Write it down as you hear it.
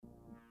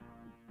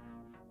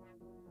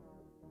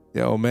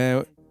Yo,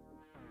 man.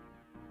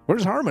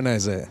 Where's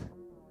Harmonize at?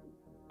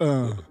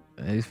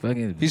 He's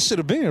fucking. He should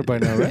have been here by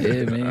now, right?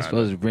 Yeah, man. He's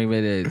supposed to bring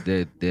back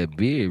that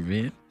beard,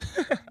 man.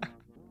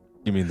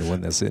 You mean the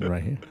one that's sitting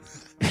right here?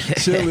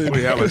 Chilling.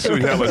 We hella shook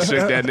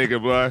that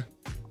nigga, boy.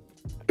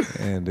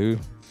 Man, dude.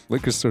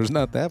 Liquor store's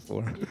not that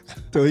far.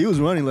 So he was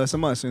running last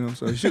time I seen him,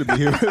 so he should have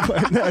been here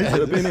by now. He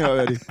should have been here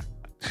already.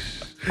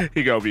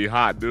 He gonna be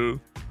hot, dude.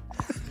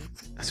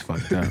 That's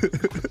fucked up.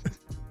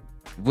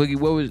 Boogie,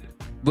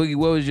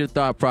 what was your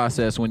thought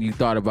process when you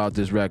thought about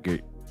this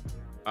record?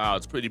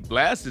 It's pretty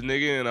blasted,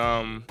 nigga,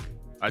 and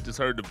I just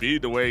heard the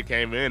beat, the way it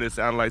came in. It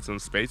sounded like some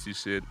spacey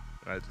shit.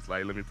 I just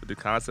like, let me put the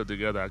concept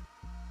together. I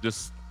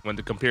just wanted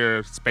to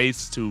compare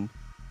space to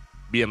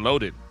being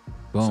loaded.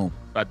 Boom.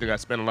 I think I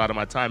spent a lot of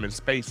my time in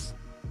space.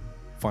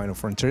 Final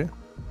Frontier.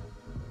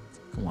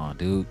 Come on,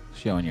 dude.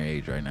 Showing your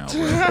age right now,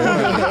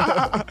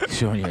 bro.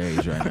 Showing your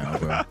age right now,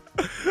 bro.